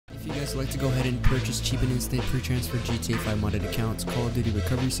select to go ahead and purchase cheap and instant pre-transfer GTA 5 modded accounts, Call of Duty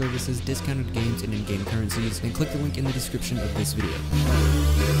recovery services, discounted games, and in-game currencies, then click the link in the description of this video.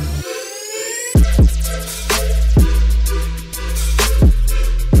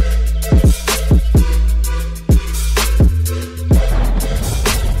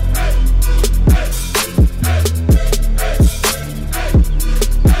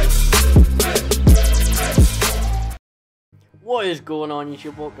 What is going on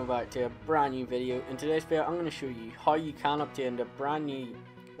YouTube? Welcome back to a brand new video. In today's video I'm going to show you how you can obtain the brand new,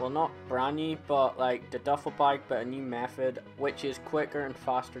 well not brand new, but like the duffel bag, but a new method which is quicker and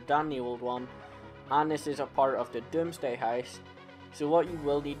faster than the old one, and this is a part of the Doomsday heist. So what you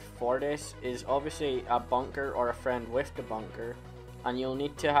will need for this is obviously a bunker or a friend with the bunker, and you'll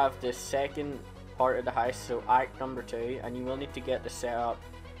need to have the second part of the heist, so act number 2, and you will need to get the setup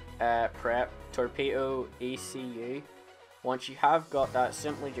prep torpedo ECU. Once you have got that,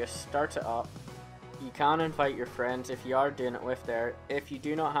 simply just start it up. You can invite your friends if you are doing it with there. If you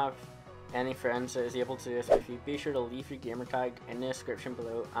do not have any friends that is able to do this with you, be sure to leave your gamer tag in the description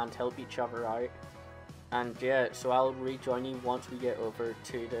below and help each other out. And yeah, so I'll rejoin you once we get over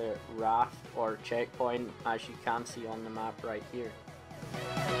to the raft or checkpoint, as you can see on the map right here.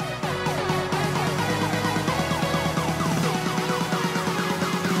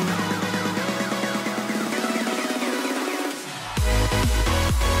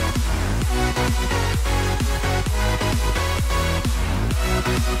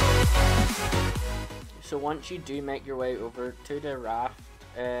 So once you do make your way over to the raft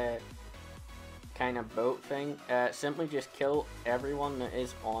kind of boat thing, simply just kill everyone that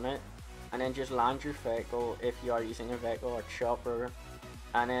is on it, and then just land your vehicle if you are using a vehicle or chopper,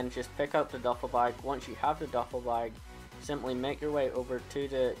 and then just pick up the duffel bag. Once you have the duffel bag, simply make your way over to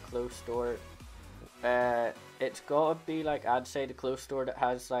the clothes store. It's gotta be like, I'd say, the clothes store that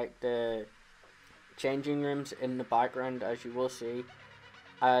has like the changing rooms in the background, as you will see,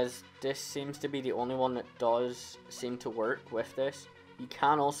 as this seems to be the only one that does seem to work with this. You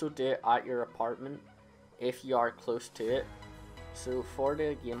can also do it at your apartment if you are close to it. So for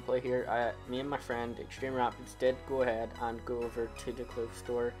the gameplay here, me and my friend Extreme Rapids did go ahead and go over to the clothes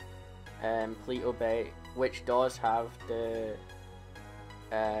store, Pleto Bay, which does have the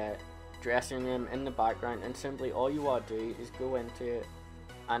dressing room in the background, and simply all you want to do is go into it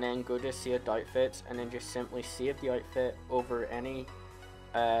and then go to saved outfits, and then just simply save the outfit over any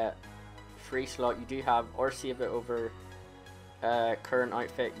free slot you do have, or save it over current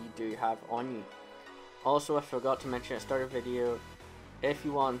outfit you do have on you. Also, I forgot to mention at the start of the video, if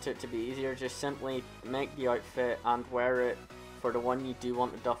you want it to be easier, just simply make the outfit and wear it for the one you do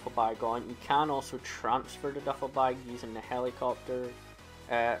want the duffel bag on. You can also transfer the duffel bag using the helicopter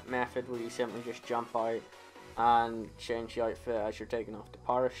method, where you simply just jump out and change the outfit as you're taking off the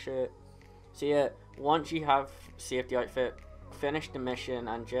parachute. So yeah, once you have saved the outfit, finish the mission,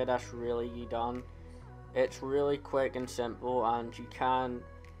 and yeah, that's really you done. It's really quick and simple, and you can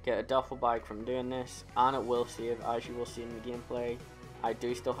get a duffel bag from doing this, and it will save, as you will see in the gameplay. I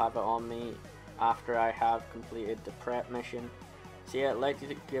do still have it on me after I have completed the prep mission. So yeah, I'd like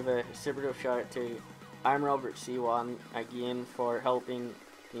to give a super dope shout out to I'm Robert C1 again for helping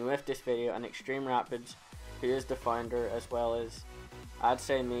me with this video, and Extreme Rapids, who is the founder, as well as I'd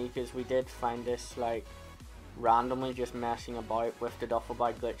say me, because we did find this like randomly just messing about with the duffel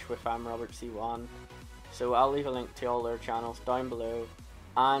bag glitch with I'm Robert C1. So I'll leave a link to all their channels down below,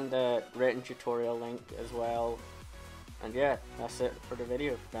 and the written tutorial link as well. And yeah, that's it for the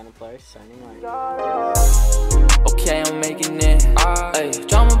video. PmHD signing out. Okay, I'm making it. Ayy,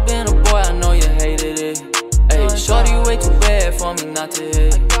 drama been a boy, I know you hated it. Ayy, shorty way too bad for me not to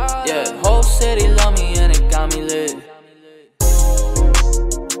hit. Yeah, whole city love me and it got me lit.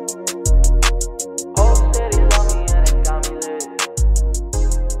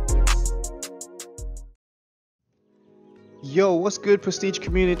 Yo, what's good Prestige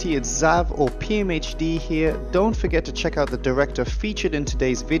community? It's Zav or PmHD here. Don't forget to check out the director featured in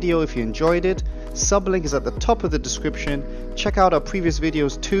today's video if you enjoyed it. Sub link is at the top of the description. Check out our previous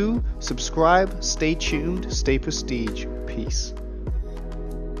videos too. Subscribe, stay tuned, stay Prestige. Peace.